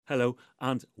Hello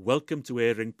and welcome to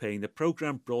Airing Pain, a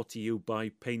programme brought to you by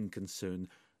Pain Concern,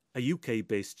 a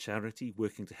UK-based charity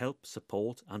working to help,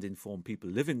 support and inform people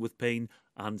living with pain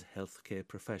and healthcare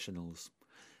professionals.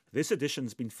 This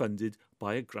edition's been funded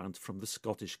by a grant from the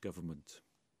Scottish Government.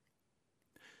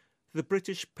 The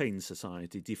British Pain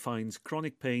Society defines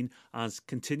chronic pain as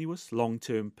continuous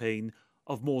long-term pain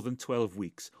of more than 12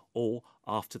 weeks or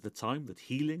after the time that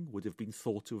healing would have been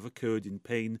thought to have occurred in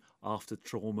pain after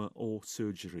trauma or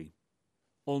surgery.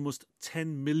 Almost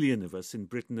 10 million of us in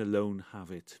Britain alone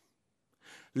have it.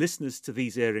 Listeners to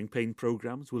these Airing Pain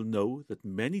programmes will know that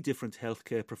many different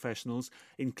healthcare professionals,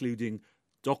 including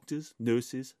doctors,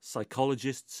 nurses,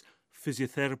 psychologists,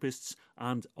 physiotherapists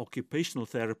and occupational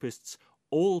therapists,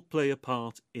 all play a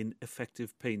part in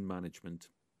effective pain management.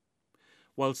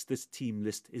 Whilst this team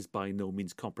list is by no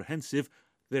means comprehensive,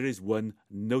 there is one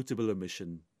notable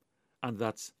omission, and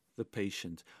that's the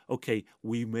patient. OK,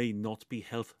 we may not be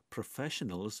health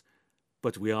professionals,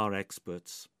 but we are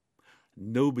experts.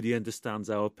 Nobody understands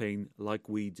our pain like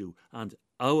we do, and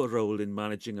our role in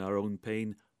managing our own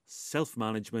pain,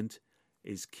 self-management,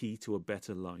 is key to a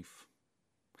better life.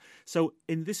 So,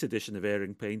 in this edition of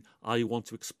Airing Pain, I want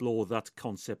to explore that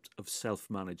concept of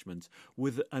self-management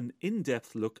with an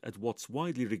in-depth look at what's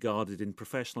widely regarded in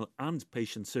professional and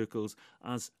patient circles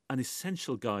as an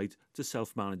essential guide to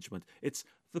self-management. It's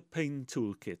the Pain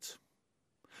Toolkit.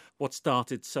 What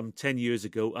started some 10 years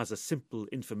ago as a simple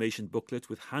information booklet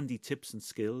with handy tips and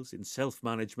skills in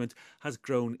self-management has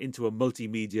grown into a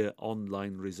multimedia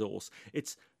online resource.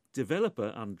 Its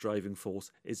developer and driving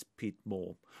force is Pete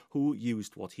Moore, who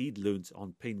used what he'd learnt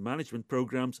on pain management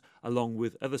programmes, along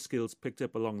with other skills picked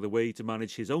up along the way to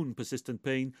manage his own persistent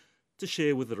pain, to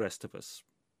share with the rest of us.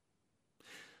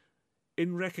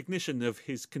 In recognition of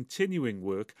his continuing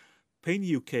work, Pain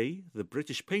UK, the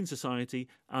British Pain Society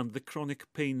and the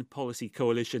Chronic Pain Policy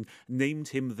Coalition named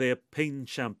him their Pain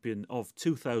Champion of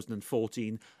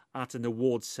 2014 at an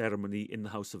awards ceremony in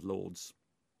the House of Lords.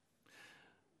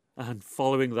 And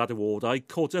following that award, I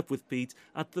caught up with Pete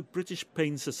at the British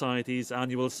Pain Society's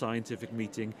annual scientific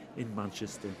meeting in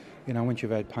Manchester. You know, once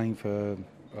you've had pain for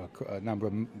a number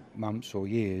of months or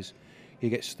years, you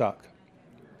get stuck.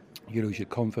 You lose your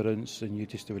confidence and you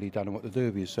just really don't know what to do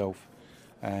with yourself.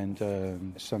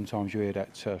 And sometimes you hear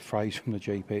that phrase from the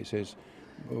GP, it says,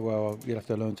 well, you'll have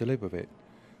to learn to live with it.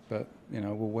 But, you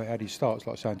know, well, how do you start? It's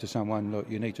like saying to someone, look,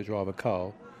 you need to drive a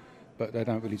car, but they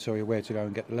don't really tell you where to go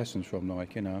and get the lessons from,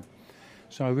 like, you know.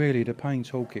 So really, the Pain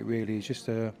Toolkit really is just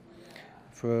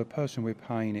for a person with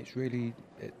pain, it's really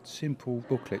a simple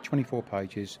booklet, 24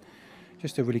 pages,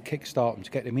 just to really kick-start them,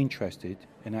 to get them interested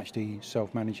in actually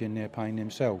self-managing their pain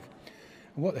themselves.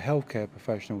 And what the healthcare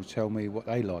professionals tell me, what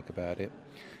they like about it,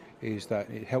 is that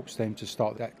it helps them to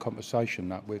start that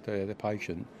conversation up with the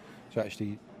patient, to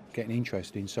actually getting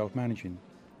interested in self-managing.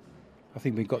 I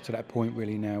think we've got to that point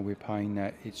really now with pain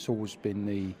that it's always been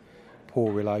the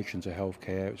poor relation to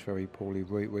healthcare. It's very poorly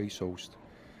resourced.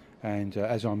 And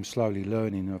as I'm slowly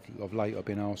learning of late, I've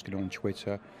been asking on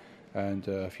Twitter and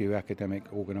a few academic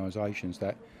organisations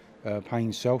that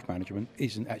pain self-management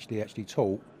isn't actually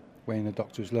taught when a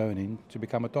doctor's learning to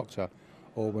become a doctor,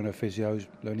 or when a physio's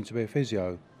learning to be a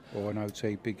physio, or an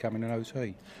OT becoming an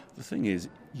OT. The thing is,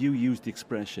 you used the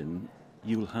expression,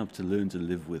 you'll have to learn to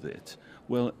live with it.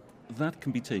 Well, that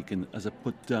can be taken as a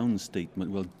put-down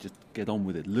statement. Well, just get on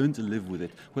with it. Learn to live with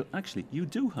it. Well, actually, you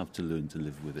do have to learn to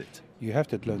live with it. You have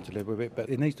to learn to live with it, but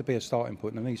it needs to be a starting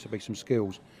point, and there needs to be some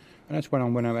skills. And that's when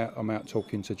I'm out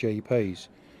talking to GPs.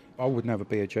 I would never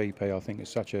be a GP. I think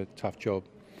it's such a tough job.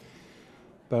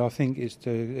 But I think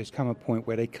it's come a point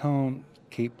where they can't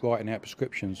keep writing out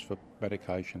prescriptions for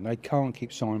medication. They can't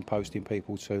keep signposting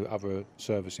people to other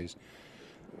services.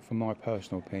 From my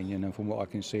personal opinion and from what I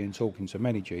can see in talking to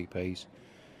many GPs,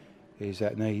 is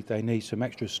that they need some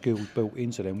extra skills built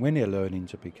into them when they're learning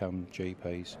to become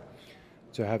GPs,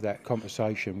 to have that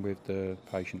conversation with the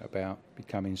patient about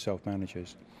becoming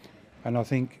self-managers. And I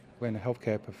think when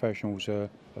healthcare professionals are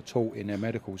taught in their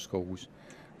medical schools,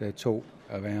 they're taught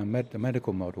around the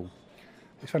medical model.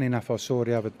 It's funny enough, I saw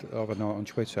the other night on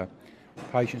Twitter,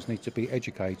 patients need to be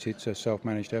educated to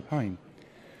self-manage their pain.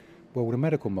 Well, the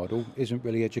medical model isn't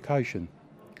really education.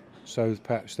 So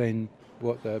perhaps then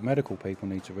what the medical people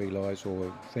need to realise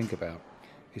or think about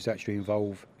is actually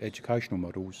involve educational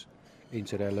models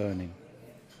into their learning.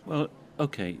 Well,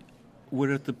 OK,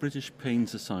 we're at the British Pain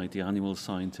Society annual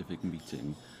scientific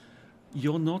meeting.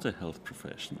 You're not a health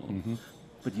professional,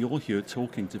 but you're here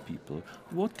talking to people.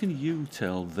 What can you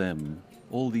tell them,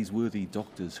 all these worthy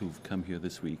doctors who've come here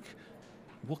this week,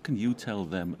 what can you tell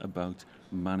them about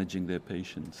managing their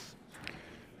patients?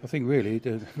 I think really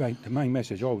the main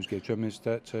message I always give to them is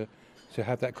that to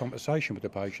have that conversation with the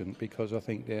patient, because I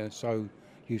think they're so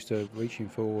used to reaching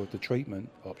for the treatment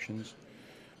options.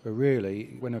 But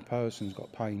really, when a person's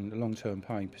got pain, long-term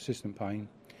pain, persistent pain,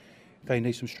 they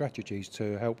need some strategies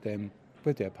to help them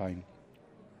with their pain.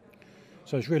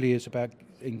 So it really is about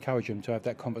encouraging them to have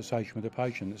that conversation with the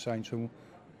patient, saying to them,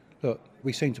 look,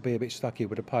 we seem to be a bit stuck here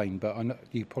with the pain, but I know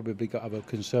you've probably got other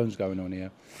concerns going on here.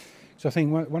 So I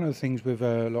think one of the things with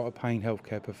a lot of pain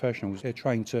healthcare professionals, they're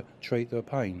trained to treat their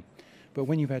pain. But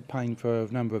when you've had pain for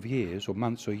a number of years, or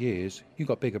months or years, you've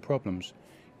got bigger problems.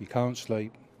 You can't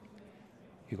sleep,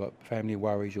 you've got family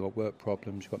worries, you've got work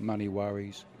problems, you've got money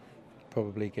worries,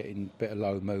 probably getting a bit of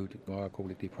low mood, I call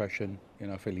it depression,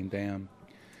 feeling down.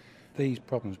 These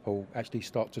problems, Paul, actually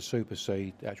start to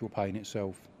supersede the actual pain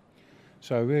itself.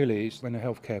 So really, it's when a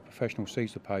healthcare professional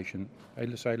sees the patient,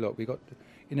 they say, look, we've got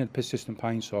in a persistent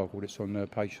pain cycle that's on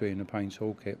page 3 in the Pain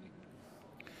Toolkit.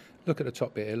 Look at the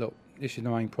top bit here, look, this is the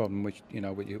main problem, which,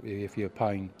 if you're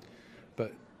pain.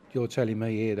 But you're telling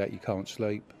me here that you can't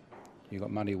sleep, you've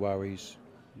got money worries,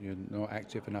 you're not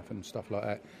active enough and stuff like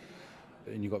that,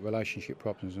 and you've got relationship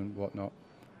problems and whatnot.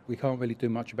 We can't really do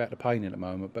much about the pain at the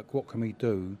moment, but what can we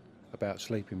do about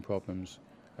sleeping problems,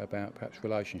 about perhaps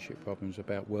relationship problems,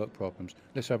 about work problems?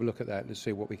 Let's have a look at that. Let's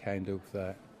see what we can do for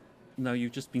that. Now,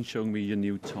 you've just been showing me your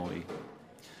new toy,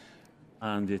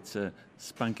 and it's a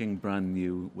spanking brand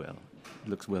new, well, it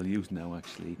looks well used now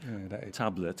actually,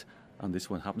 tablet, and this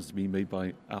one happens to be made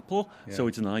by Apple, so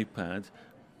it's an iPad,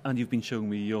 and you've been showing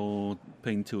me your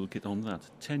Pain Toolkit on that.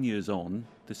 10 years on,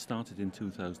 this started in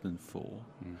 2004.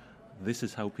 This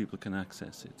is how people can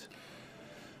access it.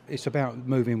 It's about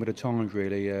moving with the times,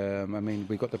 really.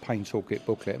 We've got the Pain Toolkit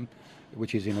booklet,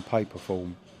 which is in a paper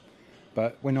form.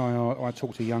 But when I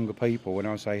talk to younger people and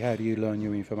I say, how do you learn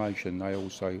new information? They all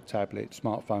say tablets,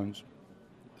 smartphones,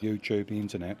 YouTube, the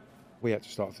internet. We had to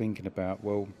start thinking about,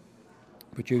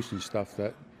 producing stuff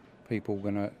that people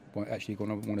are actually going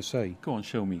to want to see. Go on,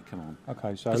 show me, come on.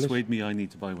 Okay, so persuade me I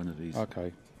need to buy one of these.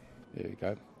 Okay, here you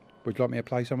go. Would you like me to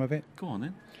play some of it? Go on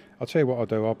then. I'll tell you what I'll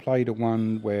do. I'll play the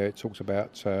one where it talks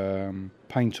about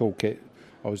Pain Toolkit.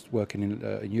 I was working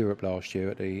in Europe last year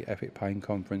at the Ethic Pain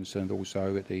Conference and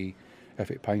also at the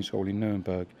Ethic Pain School in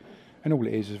Nuremberg. And all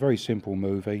it is a very simple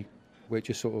movie, which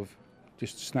is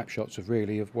just snapshots of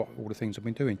what all the things I've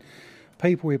been doing.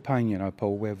 People with pain,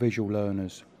 Paul, we're visual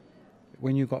learners.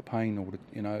 When you've got pain or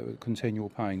continual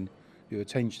pain, your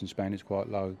attention span is quite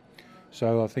low.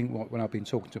 So I think when I've been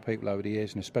talking to people over the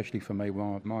years, and especially for me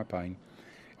with my pain,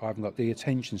 I haven't got the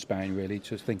attention span really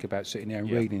to think about sitting there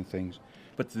and reading things.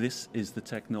 But this is the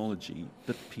technology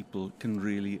that people can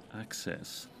really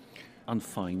access and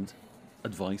find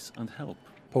advice and help.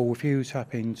 Paul, if you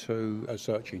tap into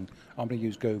searching, I'm going to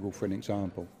use Google for an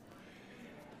example.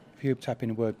 If you tap in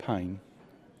the word pain,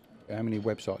 how many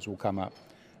websites will come up?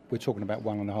 We're talking about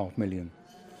 1.5 million.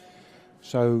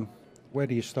 So where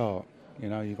do you start?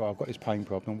 I've got this pain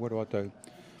problem, what do I do?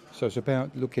 So it's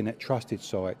about looking at trusted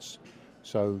sites.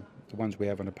 So the ones we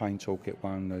have on the Pain Toolkit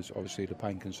one, there's obviously the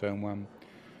Pain Concern one,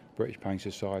 British Pain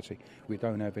Society. We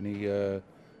don't have any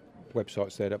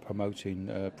websites there that are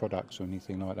promoting products or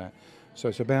anything like that. So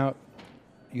it's about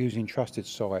using trusted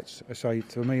sites. I say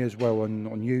for me as well on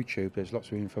YouTube, there's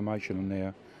lots of information on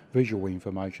there, visual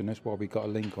information. That's why we've got a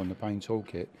link on the Pain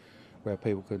Toolkit where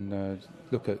people can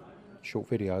look at short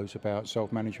videos about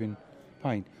self-managing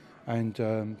pain. And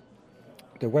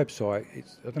the website,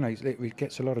 it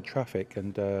gets a lot of traffic,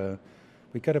 and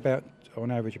we get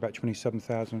on average about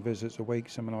 27,000 visits a week,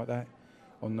 something like that,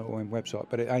 on the website.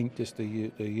 But it ain't just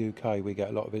the UK. We get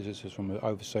a lot of visitors from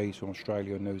overseas, from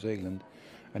Australia and New Zealand,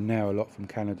 and now a lot from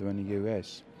Canada and the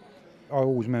US. I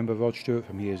always remember Rod Stewart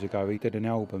from years ago. He did an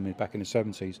album back in the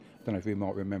 70s. I don't know if you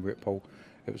might remember it, Paul.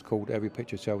 It was called Every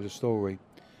Picture Tells a Story.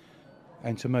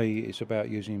 And to me, it's about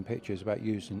using pictures, about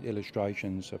using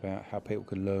illustrations, about how people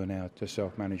can learn how to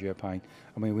self-manage their pain.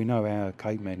 We know how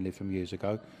cavemen lived from years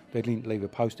ago. They didn't leave a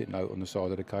post-it note on the side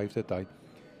of the cave, did they?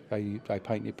 They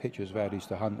painted pictures of how they used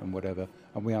to hunt and whatever,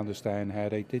 and we understand how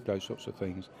they did those sorts of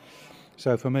things.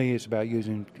 So for me, it's about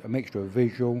using a mixture of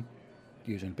visual,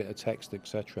 using a bit of text,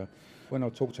 etc. When I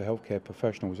talk to healthcare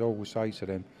professionals, I always say to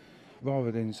them,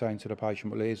 rather than saying to the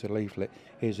patient, well, here's a leaflet,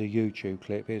 here's a YouTube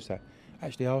clip, here's that,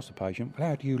 actually ask the patient, well,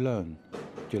 how do you learn?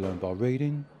 Do you learn by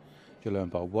reading? Do you learn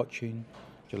by watching?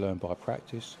 Do you learn by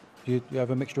practice? Do you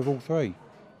have a mixture of all three?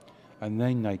 And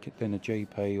then the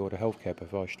GP or the healthcare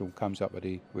professional comes up with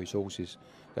the resources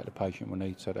that the patient will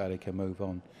need so that they can move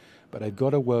on. But they've got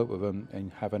to work with them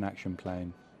and have an action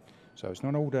plan. So it's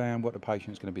not all down what the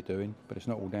patient's going to be doing, but it's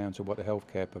not all down to what the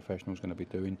healthcare professional's going to be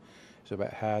doing. It's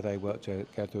about how they work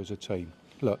together as a team.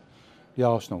 Look, the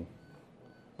Arsenal,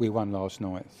 we won last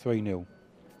night, 3-0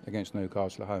 against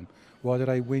Newcastle at home. Why did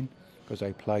they win? Because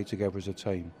they played together as a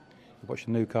team. You watch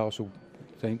the Newcastle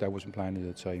team, they wasn't playing as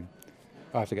a team.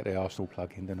 I have to get the Arsenal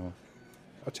plug in, don't I?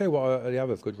 I'll tell you what, the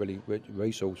other good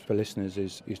resource for listeners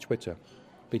is Twitter.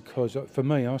 Because for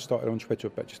me, I started on Twitter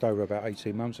just over about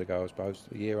 18 months ago, I suppose,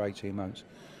 a year, 18 months.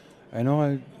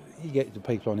 And you get the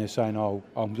people on there saying, oh,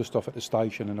 I'm just off at the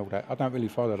station and all that. I don't really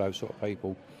follow those sort of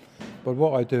people. But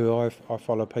what I do, I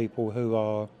follow people who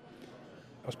are,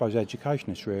 I suppose,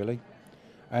 educationists really.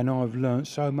 And I've learnt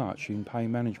so much in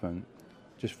pain management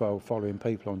just for following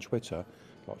people on Twitter,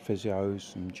 like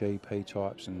physios and GP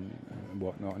types and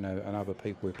whatnot, and other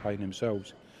people with pain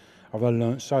themselves. I've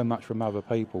learnt so much from other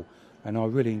people, and I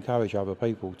really encourage other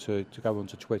people to go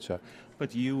onto Twitter.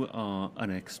 But you are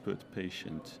an expert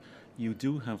patient. You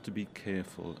do have to be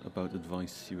careful about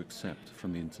advice you accept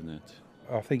from the internet.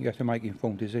 I think you have to make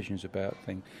informed decisions about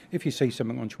things. If you see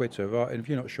something on Twitter, right, and if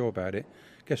you're not sure about it,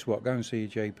 guess what? Go and see your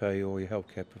GP or your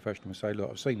healthcare professional and say,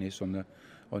 look, I've seen this on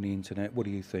the internet. What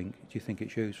do you think? Do you think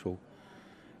it's useful?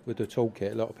 With the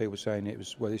toolkit, a lot of people saying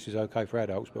this is okay for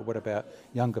adults, but what about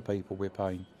younger people with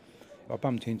pain? I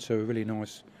bumped into a really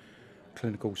nice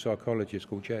clinical psychologist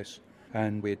called Jess,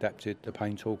 and we adapted the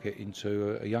Pain Toolkit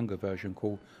into a younger version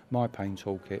called My Pain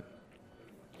Toolkit.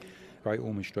 Great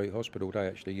Ormond Street Hospital, they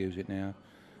actually use it now,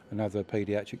 and other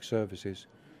paediatric services.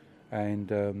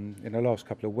 And in the last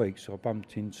couple of weeks, I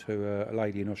bumped into a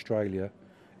lady in Australia,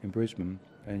 in Brisbane,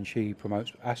 and she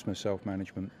promotes asthma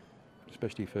self-management,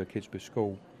 especially for kids with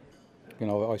school. You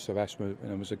know, I used to have asthma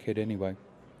when I was a kid anyway.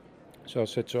 So I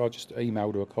said to her, I just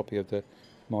emailed her a copy of the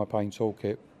My Pain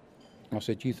Toolkit. I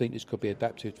said, do you think this could be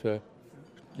adapted for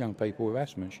young people with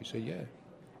asthma? And she said, yeah.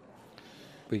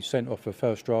 We sent off a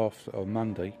first draft on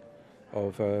Monday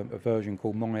of a version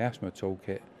called My Asthma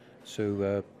Toolkit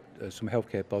to some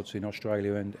healthcare bods in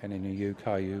Australia and in the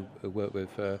UK who work with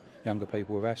younger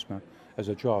people with asthma as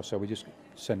a draft. So we just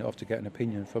sent it off to get an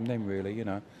opinion from them, really, you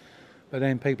know. But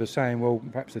then people are saying, well,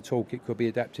 perhaps the toolkit could be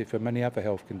adapted for many other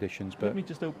health conditions. But let me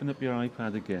just open up your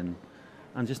iPad again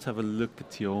and just have a look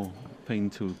at your Pain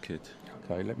Toolkit.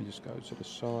 Okay, let me just go to the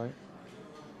site.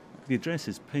 The address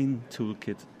is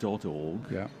paintoolkit.org.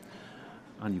 Yeah.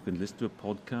 And you can listen to a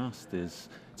podcast. There's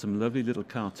some lovely little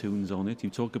cartoons on it. You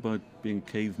talk about being a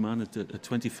caveman, a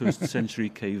 21st century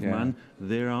caveman. Yeah.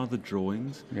 There are the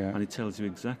drawings, and it tells you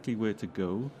exactly where to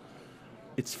go.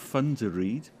 It's fun to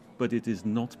read, but it is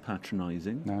not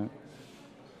patronising. No.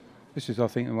 This is, I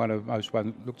think, one of the most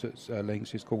looked at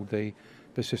links. It's called the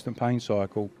persistent pain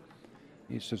cycle.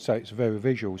 It's very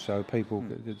visual, so people,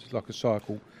 it's like a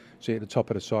cycle. See, at the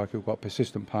top of the cycle, we've got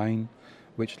persistent pain,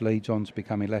 which leads on to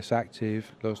becoming less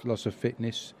active, loss of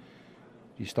fitness.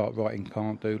 You start writing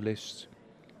can't do lists,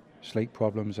 sleep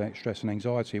problems, stress and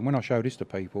anxiety. And when I show this to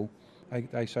people,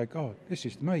 they say, God, this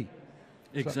is me.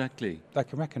 Exactly. So they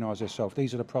can recognise themselves.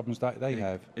 These are the problems that they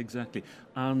have. Exactly.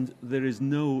 And there is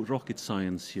no rocket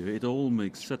science here. It all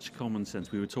makes such common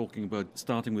sense. We were talking about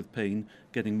starting with pain,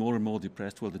 getting more and more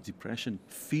depressed. Well, the depression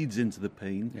feeds into the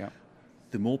pain. Yeah.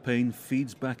 The more pain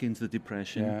feeds back into the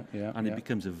depression. And it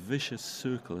becomes a vicious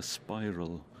circle, a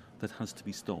spiral that has to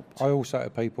be stopped. I also say to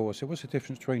people, I said, what's the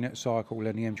difference between that cycle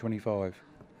and the M25?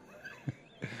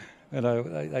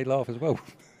 And they laugh as well.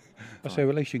 I say, well,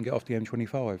 at least you can get off the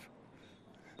M25.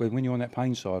 But when you're on that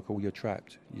pain cycle, you're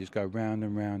trapped. You just go round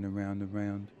and round and round and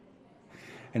round.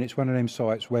 And it's one of them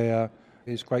sites where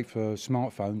it's great for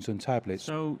smartphones and tablets.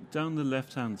 So down the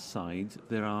left-hand side,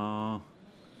 there are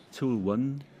Tool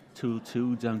 1, Tool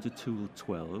 2, down to Tool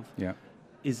 12. Yeah.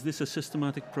 Is this a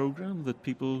systematic program that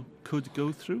people could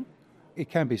go through? It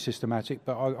can be systematic,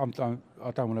 but I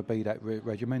don't want to be that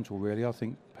regimental, really. I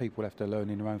think people have to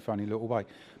learn in their own funny little way.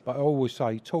 But I always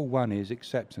say Tool 1 is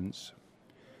acceptance.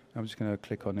 I'm just going to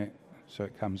click on it so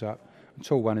it comes up. And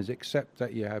tool 1 is accept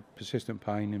that you have persistent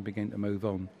pain and begin to move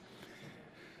on.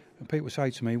 And people say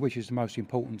to me, which is the most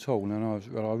important tool? And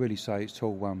I really say it's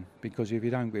Tool 1, because if you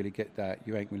don't really get that,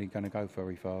 you ain't really going to go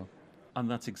very far. And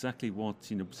that's exactly what,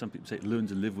 some people say, learn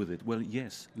to live with it. Well,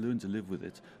 yes, learn to live with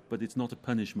it, but it's not a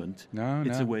punishment. No,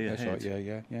 it's a way ahead. That's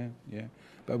right, yeah.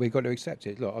 But we've got to accept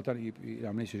it. Look, I don't know,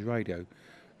 I mean, this is radio,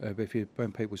 but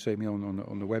when people see me on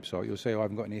the website, you'll say I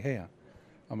haven't got any hair.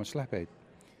 I'm a slaphead.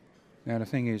 Now the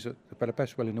thing is, but the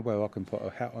best will in the world, I can put a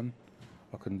hat on,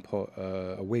 I can put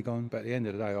a wig on, but at the end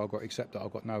of the day, I've got to accept that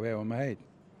I've got no hair on my head.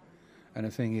 And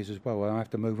the thing is as well, I have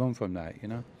to move on from that,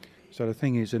 So the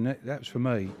thing is, and that's for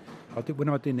me, when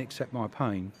I didn't accept my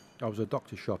pain, I was a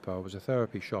doctor shopper, I was a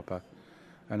therapy shopper,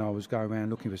 and I was going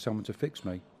around looking for someone to fix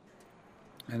me.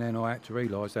 And then I had to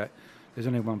realise that there's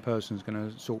only one person who's going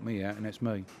to sort me out, and that's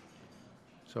me.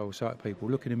 So I say to people,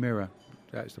 look in the mirror.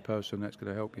 That's the person that's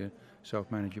going to help you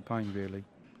self-manage your pain, really.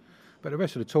 But the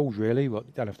rest of the tools, really, well,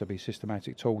 you don't have to be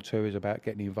systematic. Tool 2 is about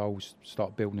getting involved,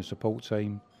 start building a support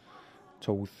team.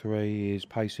 Tool 3 is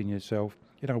pacing yourself.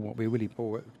 You know what, we're really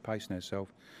poor at pacing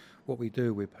ourselves. What we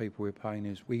do with people with pain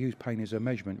is we use pain as a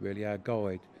measurement, really, our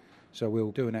guide. So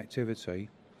we'll do an activity,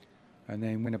 and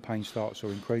then when the pain starts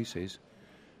or increases,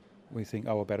 we think,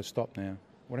 oh, I better stop now.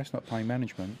 Well, that's not pain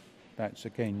management. That's,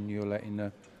 again, you're letting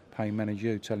the pain manage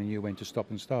you, telling you when to stop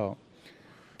and start.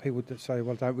 People that say,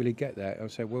 well, I don't really get that. I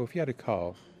say, well, if you had a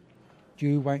car, do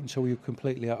you wait until you're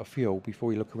completely out of fuel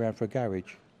before you look around for a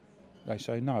garage? They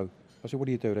say, no. I said, what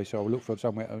do you do? They say, I'll look for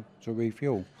somewhere to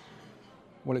refuel.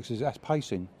 Well, it says, that's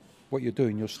pacing. What you're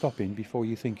doing, you're stopping before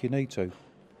you think you need to.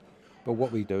 But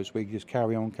what we do is we just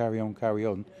carry on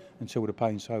until the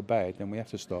pain's so bad, then we have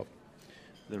to stop.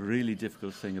 The really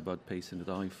difficult thing about pacing that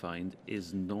I find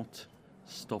is not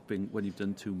stopping when you've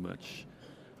done too much,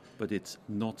 but it's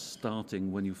not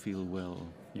starting when you feel well,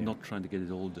 not trying to get it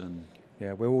all done.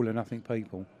 Yeah, we're all or nothing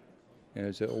people. You know,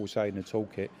 as they all say in the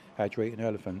toolkit, how do you eat an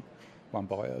elephant? One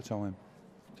bite at a time.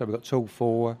 So we've got tool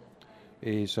 4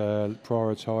 is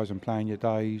prioritise and plan your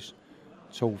days.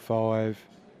 Tool 5,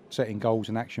 setting goals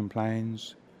and action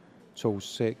plans. Tool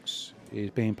 6 is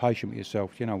being patient with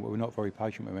yourself. You know, we're not very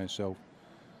patient with ourselves.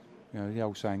 You know, the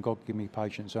old saying, God give me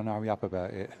patience and hurry up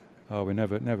about it. Oh, we're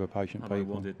never patient people. I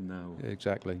want it now.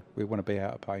 Exactly. We want to be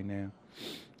out of pain now.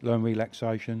 Learn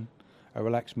relaxation. A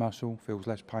relaxed muscle feels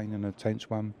less pain than a tense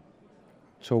one.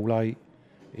 Tool 8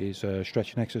 is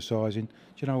stretching, exercising. Do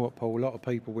you know what, Paul? A lot of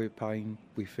people with pain,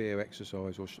 we fear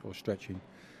exercise or stretching.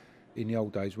 In the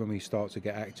old days, when we start to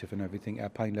get active and everything, our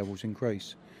pain levels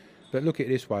increase. But look at it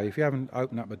this way, if you haven't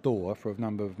opened up a door for a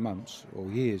number of months or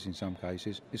years in some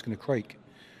cases, it's going to creak.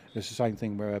 It's the same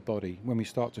thing with our body. When we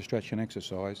start to stretch and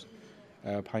exercise,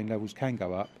 our pain levels can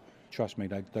go up. Trust me,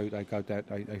 they go down,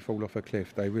 they fall off a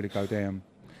cliff, they really go down.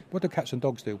 What do cats and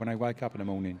dogs do when they wake up in the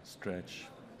morning? Stretch.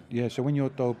 Yeah, so when your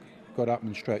dog got up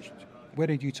and stretched, where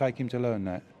did you take him to learn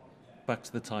that? Back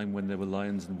to the time when there were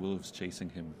lions and wolves chasing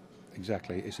him.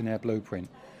 Exactly, it's in our blueprint,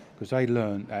 because they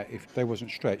learned that if they wasn't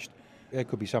stretched, there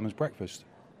could be someone's breakfast.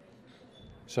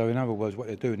 So in other words, what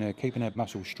they're doing, they're keeping their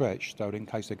muscles stretched, so in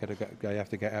case they have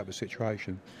to get out of a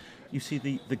situation. You see,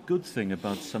 the good thing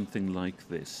about something like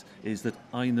this is that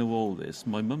I know all this.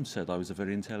 My mum said I was a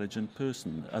very intelligent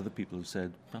person. Other people have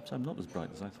said, perhaps I'm not as bright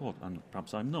as I thought, and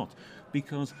perhaps I'm not,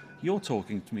 because you're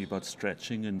talking to me about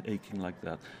stretching and aching like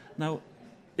that. Now,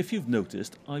 if you've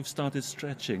noticed, I've started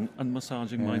stretching and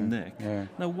massaging my neck. Yeah.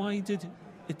 Now, why did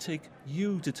it take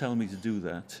you to tell me to do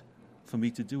that, for me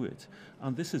to do it?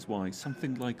 And this is why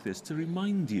something like this, to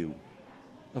remind you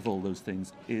of all those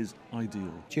things, is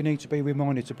ideal. Do you need to be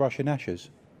reminded to brush your gnashes?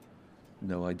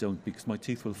 No, I don't, because my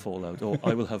teeth will fall out, or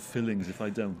I will have fillings if I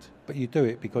don't. But you do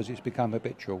it because it's become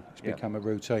habitual, it's become a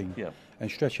routine. Yeah. And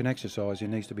stretch and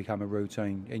exercising needs to become a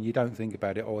routine, and you don't think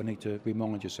about it, I need to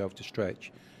remind yourself to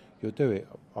stretch. You'll do it.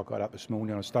 I got up this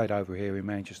morning, I stayed over here in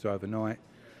Manchester overnight,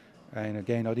 and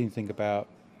again, I didn't think about,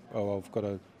 I've got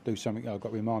to do something, I've got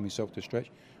to remind myself to stretch.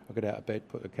 I get out of bed,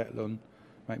 put the kettle on,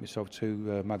 make myself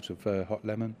 2 mugs of hot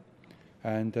lemon,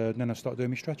 and then I start doing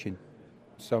my stretching.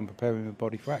 So I'm preparing my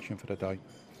body for action for the day.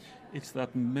 It's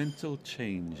that mental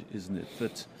change, isn't it?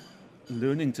 That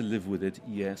learning to live with it,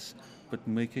 yes, but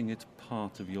making it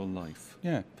part of your life.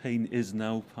 Yeah. Pain is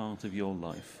now part of your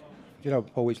life. You know,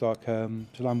 Paul, it's like an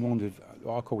unwanted,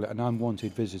 I call it an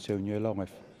unwanted visitor in your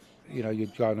life. You know, you're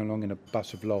going along in a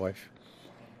bus of life,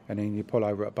 and then you pull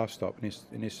over at a bus stop, and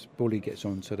this bully gets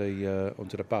onto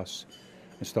the bus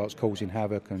and starts causing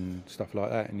havoc and stuff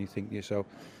like that, and you think to yourself,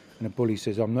 and the bully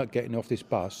says, I'm not getting off this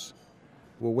bus.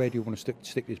 Well, where do you want to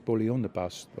stick this bully on the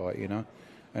bus, like, you know?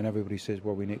 And everybody says,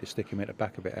 well, we need to stick him at the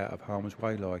back of it, out of harm's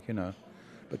way, like, you know,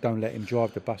 but don't let him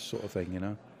drive the bus, sort of thing, you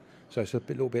know? So it's a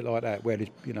little bit like that, where,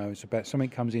 you know, it's about something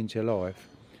comes into your life,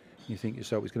 and you think to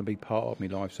yourself, it's going to be part of my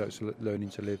life, so it's learning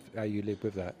to live, how you live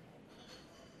with that.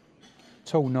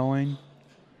 Tool 9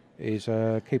 is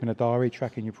keeping a diary,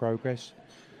 tracking your progress.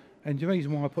 And the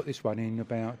reason why I put this one in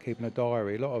about keeping a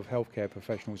diary, a lot of healthcare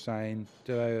professionals saying,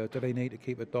 do they need to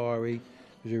keep a diary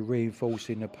because you're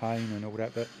reinforcing the pain and all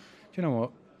that. But do you know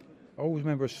what? I always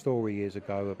remember a story years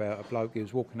ago about a bloke who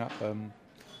was walking up,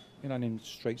 you know, in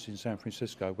streets in San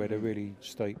Francisco where they're really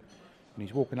steep. And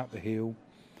he's walking up the hill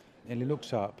and he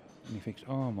looks up and he thinks,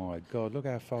 oh my God, look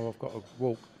how far I've got to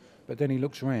walk. But then he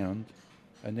looks around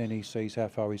and then he sees how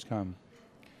far he's come.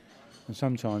 And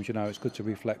sometimes, you know, it's good to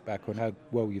reflect back on how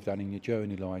well you've done in your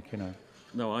journey, like, you know.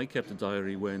 Now, I kept a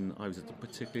diary when I was at a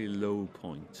particularly low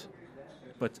point.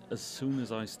 But as soon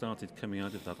as I started coming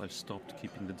out of that, I've stopped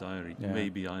keeping the diary. Yeah.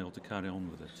 Maybe I ought to carry on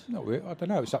with it. Not really. I don't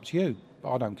know. It's up to you.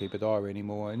 I don't keep a diary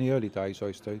anymore. In the early days, I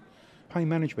used to. Pain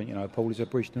management, you know, Paul, is a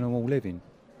bridge to normal living.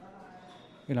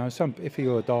 You know, if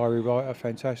you're a diary writer,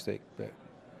 fantastic. But,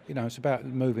 you know, it's about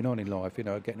moving on in life, you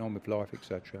know, getting on with life,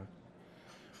 etc.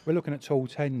 We're looking at Tool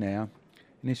 10 now,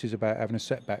 and this is about having a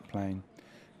setback plan.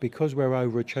 Because we're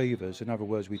overachievers, in other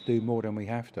words, we do more than we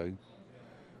have to,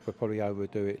 we'll probably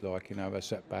overdo it, like, you know, a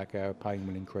setback, our pain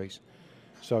will increase.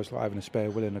 So it's like having a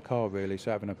spare wheel in the car, really. So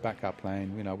having a backup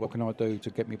plan, you know, what can I do to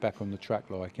get me back on the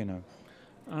track, like, you know.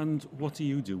 And what do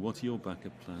you do? What's your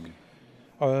backup plan?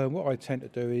 What I tend to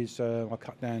do is I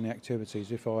cut down the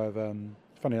activities. If I have,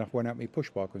 funny enough, I went out with my push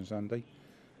bike on Sunday,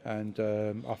 and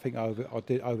I think I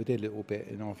overdid a little bit,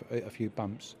 and I hit a few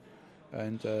bumps,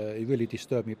 and it really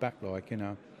disturbed me back, like, you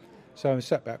know. So a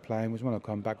setback plan was when I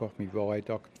come back off my ride,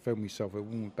 I could feel myself,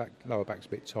 lower back's a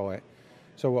bit tight.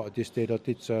 So what I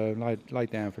did lay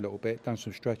down for a little bit, done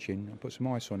some stretching, and put some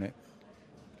ice on it.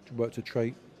 Worked a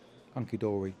treat,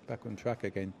 hunky-dory, back on track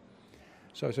again.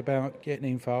 So it's about getting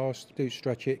in fast,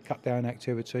 stretch it, cut down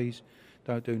activities,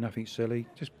 don't do nothing silly.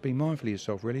 Just be mindful of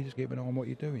yourself, really, just keep an eye on what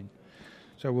you're doing.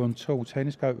 So we're on tool 10,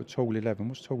 let's go to tool 11.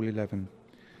 What's tool 11?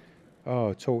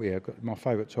 Oh, tool here, my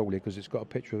favourite tool here because it's got a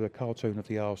picture of the cartoon of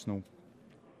the Arsenal.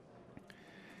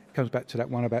 It comes back to that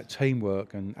one about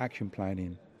teamwork and action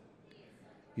planning.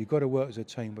 You've got to work as a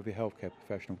team with your healthcare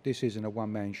professional. This isn't a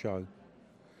one-man show.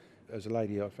 There's a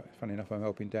lady, funny enough, I'm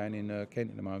helping down in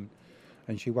Kent at the moment,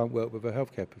 and she won't work with a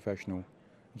healthcare professional.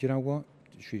 Do you know what?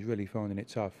 She's really finding it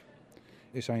tough.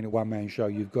 This ain't a one-man show.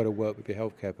 You've got to work with your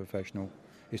healthcare professional.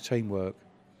 It's teamwork.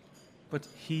 But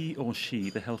he or she,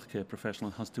 the healthcare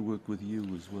professional, has to work with you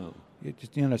as well. You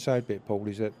know, the sad bit, Paul,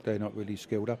 is that they're not really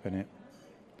skilled up in it.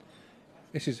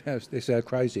 This is how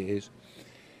crazy it is.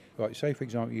 Like, say, for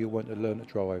example, you want to learn to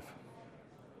drive,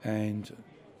 and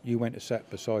you went to sat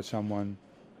beside someone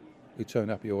who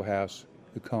turned up at your house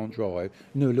who can't drive,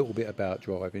 knew a little bit about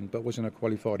driving, but wasn't a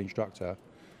qualified instructor.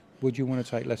 Would you want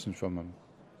to take lessons from them?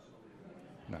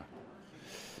 No.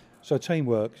 So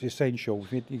teamwork is essential.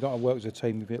 You've got to work as a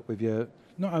team with your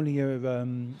not only your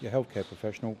healthcare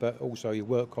professional, but also your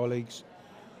work colleagues,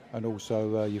 and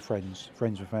also your friends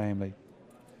and family.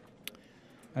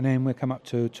 And then we come up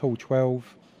to tool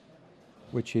 12,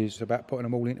 which is about putting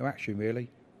them all into action, really.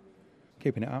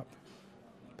 Keeping it up,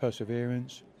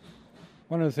 perseverance.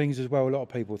 One of the things as well, a lot of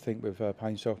people think with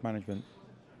pain self-management,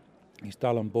 it's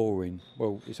dull and boring.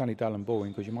 Well, it's only dull and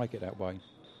boring because you make it that way.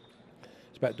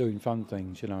 It's about doing fun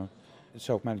things, you know.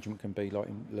 Self-management can be like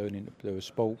learning to do a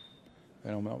sport,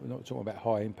 and I'm not talking about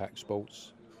high-impact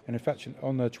sports. And in fact,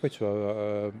 on the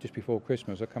Twitter, just before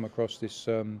Christmas, I come across this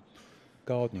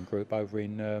gardening group over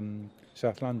in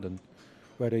South London,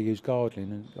 where they use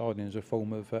gardening as a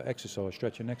form of exercise,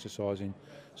 stretching, exercising.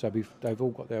 So they've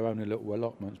all got their own little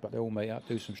allotments, but they all meet up,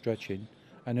 do some stretching.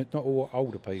 And it's not all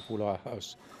older people like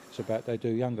us. It's about they do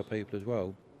younger people as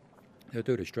well. They'll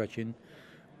do the stretching,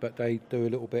 but they do a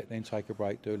little bit, then take a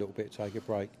break, do a little bit, take a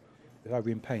break. It's over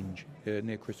in Penge,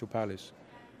 near Crystal Palace.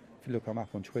 If you look them up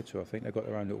on Twitter, I think they've got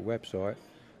their own little website.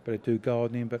 But they do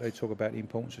gardening, but they talk about the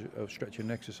importance of stretching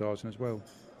and exercising as well.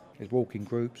 There's walking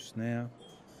groups now.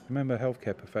 I remember a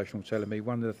healthcare professional telling me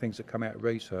one of the things that come out of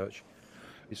research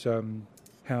is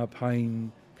how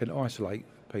pain can isolate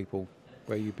people,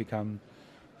 where you've gone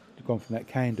from that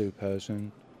can-do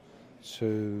person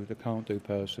to the can't-do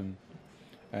person,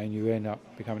 and you end up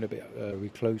becoming a bit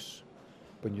recluse.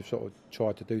 When you've sort of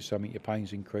tried to do something, your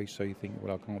pain's increased, so you think,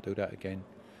 well, I can't do that again.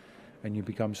 And you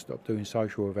stop doing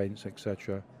social events,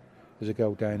 etc. There's a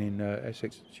girl down in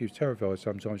Essex, she was terrified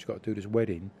sometimes she's got to do this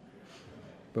wedding.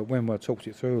 But when I talked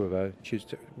it through with her, she was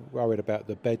worried about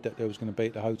the bed that there was going to be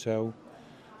at the hotel.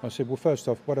 I said, well, first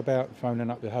off, what about phoning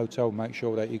up the hotel and make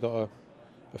sure that you got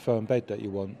a firm bed that you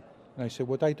want? And they said,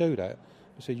 well, they do that.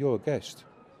 I said, you're a guest.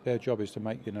 Their job is to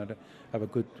make, have a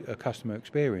good customer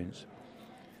experience.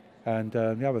 And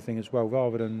the other thing as well,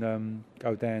 rather than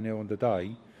go down there on the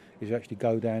day, is actually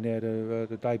go down there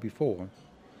the day before.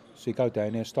 So you go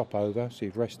down there, stop over, so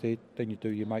you've rested, then you do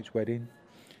your mate's wedding,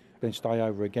 then stay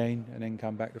over again, and then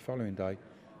come back the following day.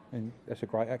 And that's a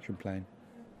great action plan.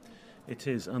 It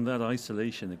is, and that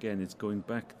isolation, again, it's going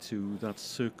back to that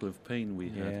circle of pain we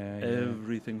had.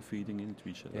 Everything feeding into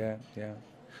each other. Yeah.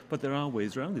 But there are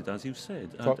ways around it, as you said,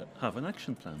 and have an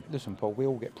action plan. Listen, Paul, we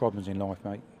all get problems in life,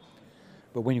 mate.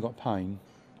 But when you've got pain,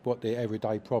 what the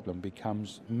everyday problem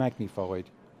becomes magnified.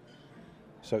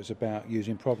 So it's about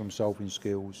using problem-solving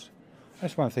skills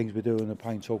That's one of the things we do in the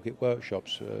Pain Toolkit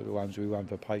workshops, the ones we run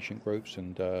for patient groups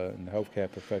and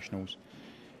healthcare professionals.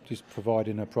 Just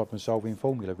providing a problem-solving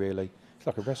formula, really. It's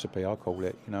like a recipe, I call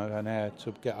it, and how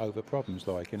to get over problems,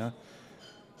 And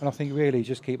I think really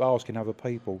just keep asking other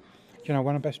people.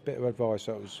 One of the best bit of advice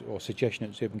or suggestion that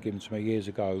was even given to me years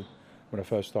ago when I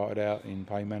first started out in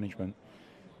pain management,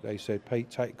 they said,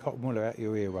 Pete, take cotton wool out of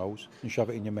your ear rolls and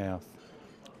shove it in your mouth.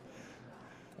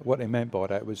 What they meant by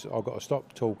that was I've got to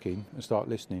stop talking and start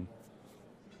listening.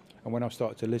 And when I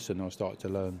started to listen, I started to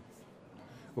learn.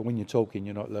 But when you're talking,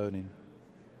 you're not learning.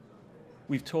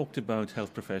 We've talked about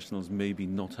health professionals maybe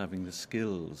not having the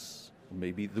skills,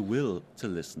 maybe the will to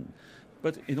listen.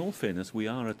 But in all fairness, we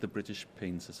are at the British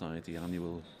Pain Society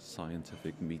annual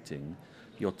scientific meeting.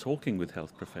 You're talking with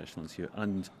health professionals here,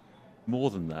 and more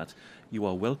than that, you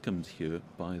are welcomed here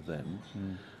by them.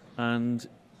 And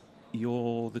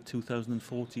you're the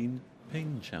 2014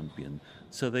 Pain Champion.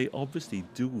 So they obviously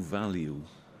do value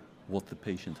what the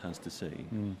patient has to say.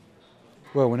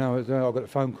 Well, I got a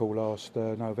phone call last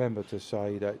November to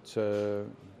say that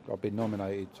I've been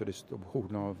nominated to this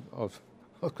award, and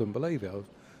I couldn't believe it.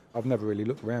 I've never really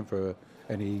looked around for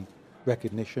any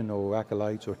recognition or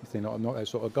accolades or anything. I'm not that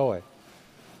sort of guy,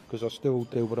 because I still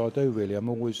do what I do, really.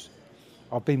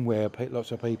 I've been where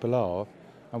lots of people are,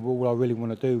 and all I really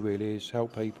want to do, really, is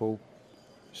help people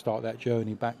start that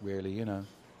journey back, really,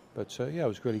 But, I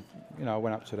was really, I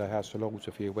went up to the House of Lords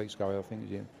a few weeks ago, I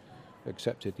think,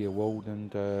 accepted the award,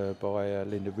 and by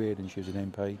Linda Reardon. She was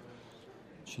an MP.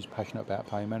 She's passionate about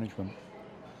pain management.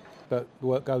 But the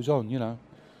work goes on,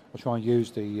 I try and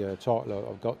use the title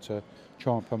I've got to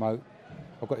try and promote.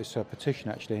 I've got this petition,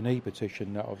 actually, an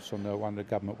e-petition that was on one of the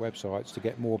government websites to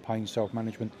get more pain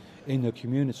self-management in the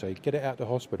community. Get it out to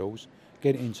hospitals,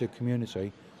 get it into the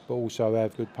community, but also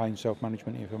have good pain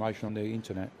self-management information on the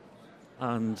internet.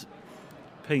 And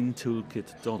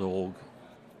paintoolkit.org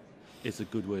is a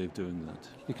good way of doing that.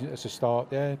 It's a start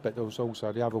there, but there's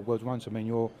also the other ones.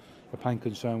 You're a Pain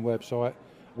Concern website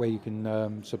where you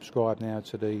can subscribe now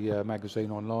to the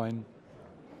magazine online.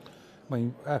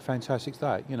 How fantastic is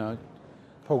that,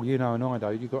 Paul, and I know,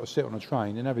 you've got to sit on a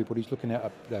train and everybody's looking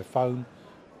at their phone.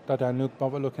 They don't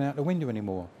bother looking out the window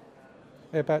anymore.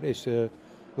 How about this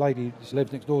lady that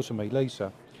lives next door to me,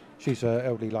 Lisa? She's an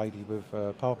elderly lady with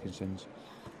Parkinson's.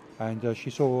 And she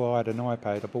saw I had an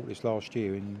iPad. I bought this last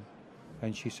year,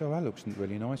 and she said, that looks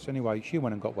really nice. Anyway, she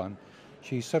went and got one.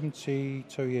 She's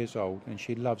 72 years old, and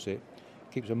she loves it.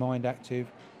 Keeps her mind active.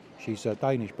 She's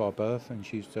Danish by birth, and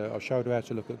I showed her how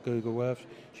to look at Google Earth.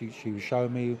 She was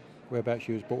showing me whereabouts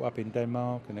she was brought up in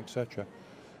Denmark, and etc.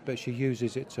 But she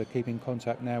uses it to keep in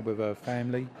contact now with her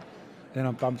family. Then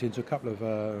I bumped into a couple of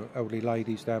elderly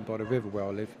ladies down by the river where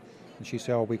I live, and she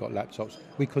said, we got laptops.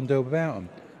 We couldn't do without them.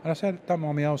 And I said, don't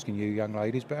mind me asking you, young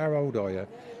ladies, but how old are you?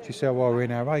 She said, we're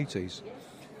in our 80s.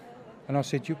 And I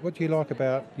said, what do you like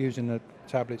about using the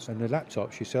tablets and the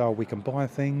laptops? She said, we can buy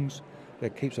things,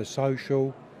 it keeps us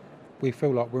social, we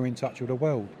feel like we're in touch with the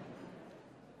world.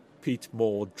 Pete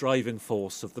Moore, driving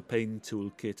force of the Pain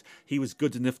Toolkit. He was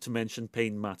good enough to mention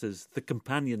Pain Matters, the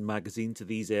companion magazine to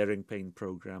these Airing Pain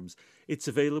programmes. It's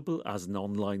available as an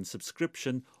online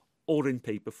subscription or in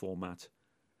paper format.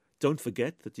 Don't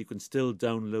forget that you can still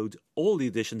download all the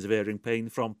editions of Airing Pain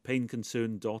from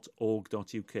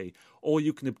painconcern.org.uk, or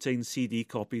you can obtain CD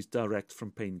copies direct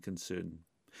from Pain Concern.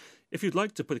 If you'd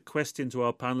like to put a question to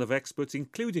our panel of experts,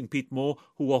 including Pete Moore,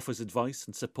 who offers advice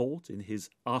and support in his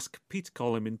Ask Pete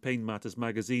column in Pain Matters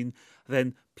magazine,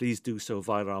 then please do so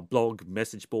via our blog,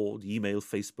 message board, email,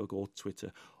 Facebook or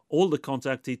Twitter. All the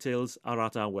contact details are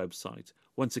at our website.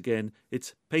 Once again,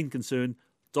 it's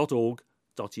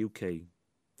painconcern.org.uk.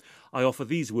 I offer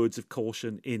these words of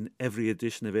caution in every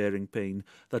edition of Airing Pain,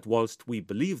 that whilst we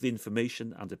believe the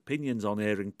information and opinions on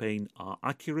Airing Pain are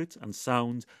accurate and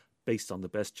sound, based on the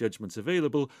best judgments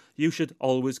available, you should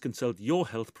always consult your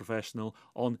health professional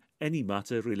on any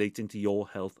matter relating to your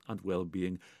health and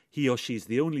well-being. He or she is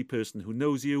the only person who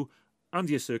knows you and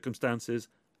your circumstances,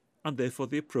 and therefore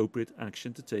the appropriate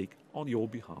action to take on your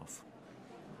behalf.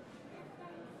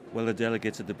 Well, the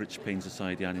delegates at the British Pain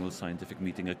Society annual scientific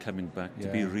meeting are coming back to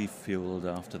be refuelled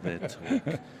after their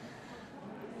talk.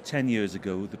 10 years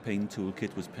ago, the Pain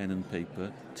Toolkit was pen and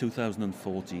paper.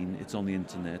 2014, it's on the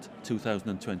internet.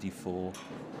 2024.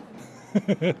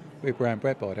 We're brown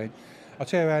bread by then. I'll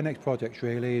tell you our next project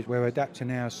really is we're adapting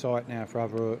our site now for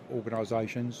other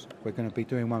organisations. We're going to be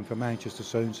doing one for Manchester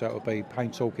soon, so it'll be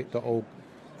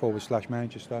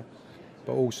paintoolkit.org/Manchester.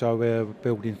 But also we're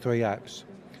building 3 apps.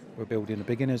 We're building a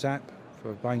beginner's app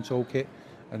for Pain Toolkit,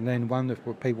 and then one that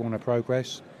people want to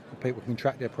progress. People can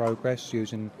track their progress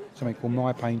using something called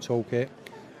My Pain Toolkit,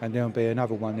 and there'll be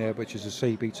another one there which is a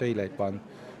CBT-led one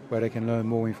where they can learn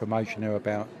more information there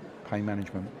about pain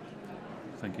management.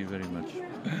 Thank you very much.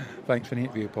 Thanks for the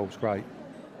interview, Paul. It's great.